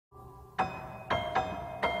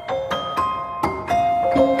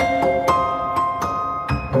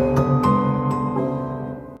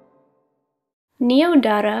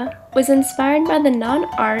Neo-Dada was inspired by the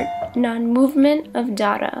non-art, non-movement of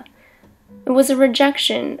Dada. It was a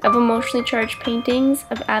rejection of emotionally charged paintings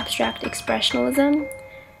of abstract expressionism,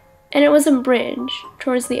 and it was a bridge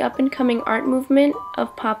towards the up-and-coming art movement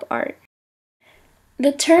of pop art.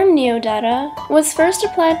 The term Neo-Dada was first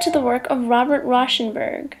applied to the work of Robert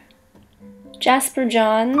Rauschenberg, Jasper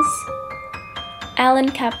Johns, Alan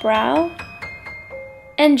Caprow,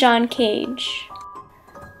 and John Cage.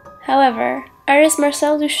 However, artist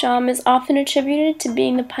Marcel Duchamp is often attributed to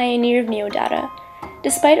being the pioneer of Neo-Dada,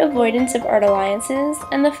 despite avoidance of art alliances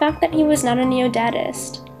and the fact that he was not a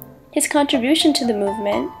Neo-Dadaist. His contribution to the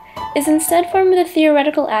movement is instead formed the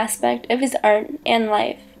theoretical aspect of his art and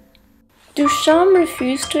life. Duchamp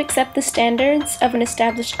refused to accept the standards of an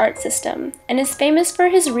established art system, and is famous for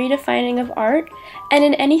his redefining of art and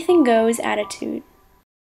an anything-goes attitude.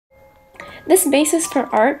 This basis for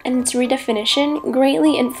art and its redefinition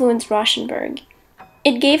greatly influenced Rauschenberg.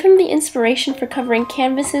 It gave him the inspiration for covering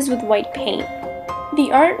canvases with white paint. The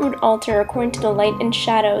art would alter according to the light and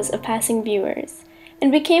shadows of passing viewers,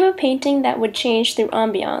 and became a painting that would change through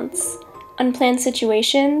ambiance, unplanned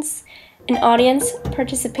situations, and audience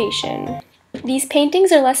participation. These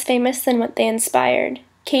paintings are less famous than what they inspired: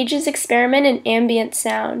 Cage's experiment in ambient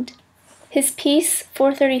sound. His piece,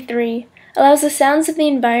 433, allows the sounds of the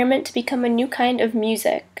environment to become a new kind of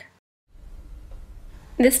music.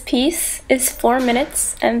 This piece is 4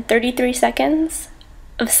 minutes and 33 seconds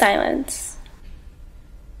of silence.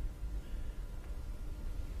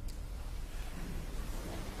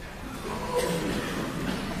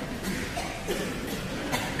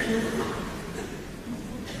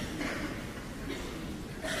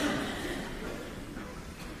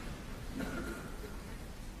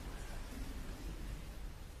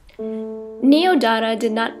 Neo-Dada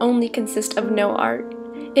did not only consist of no art,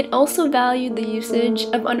 it also valued the usage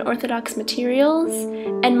of unorthodox materials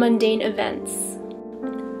and mundane events.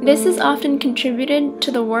 This is often contributed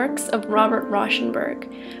to the works of Robert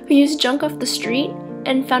Rauschenberg, who used junk off the street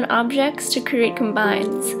and found objects to create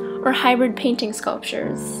combines, or hybrid painting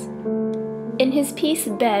sculptures. In his piece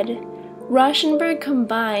Bed, Rauschenberg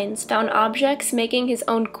combines found objects, making his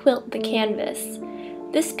own quilt the canvas.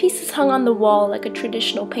 This piece is hung on the wall like a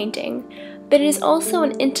traditional painting, but it is also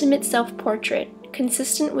an intimate self-portrait,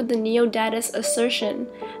 consistent with the Neo-Dadaist assertion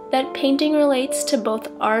that painting relates to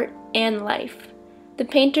both art and life. The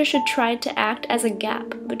painter should try to act as a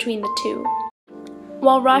gap between the two.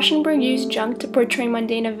 While Rauschenberg used junk to portray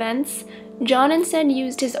mundane events, John instead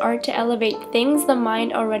used his art to elevate things the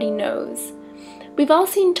mind already knows. We've all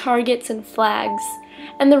seen targets and flags,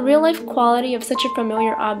 and the real-life quality of such a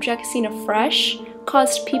familiar object seen afresh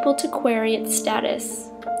caused people to query its status.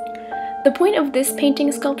 The point of this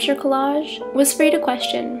painting sculpture collage was for you to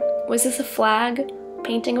question, was this a flag,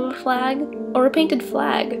 painting of a flag, or a painted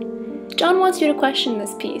flag? John wants you to question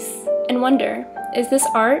this piece, and wonder, is this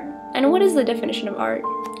art, and what is the definition of art?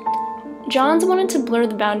 Johns wanted to blur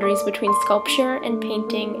the boundaries between sculpture and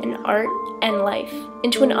painting and art and life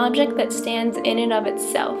into an object that stands in and of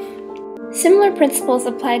itself. Similar principles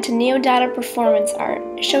applied to Neo-Dada performance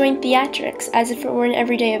art, showing theatrics as if it were an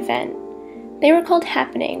everyday event. They were called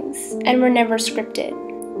happenings, and were never scripted.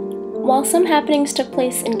 While some happenings took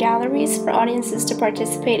place in galleries for audiences to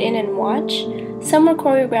participate in and watch, some were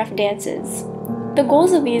choreographed dances. The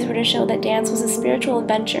goals of these were to show that dance was a spiritual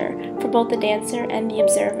adventure for both the dancer and the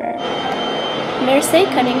observer. Merce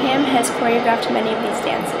Cunningham has choreographed many of these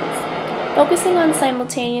dances, focusing on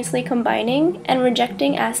simultaneously combining and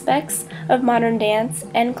rejecting aspects of modern dance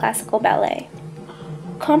and classical ballet.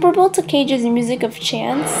 Comparable to Cage's music of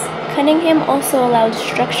chance, Cunningham also allowed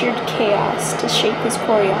structured chaos to shape his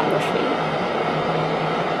choreography.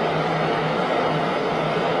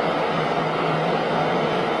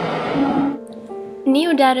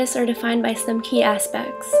 Neo-Dadaists are defined by some key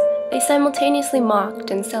aspects. They simultaneously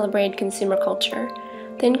mocked and celebrated consumer culture.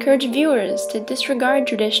 They encouraged viewers to disregard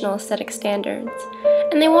traditional aesthetic standards,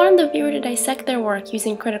 and they wanted the viewer to dissect their work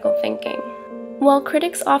using critical thinking. While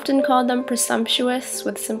critics often called them presumptuous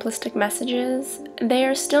with simplistic messages, they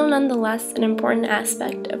are still nonetheless an important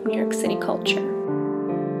aspect of New York City culture.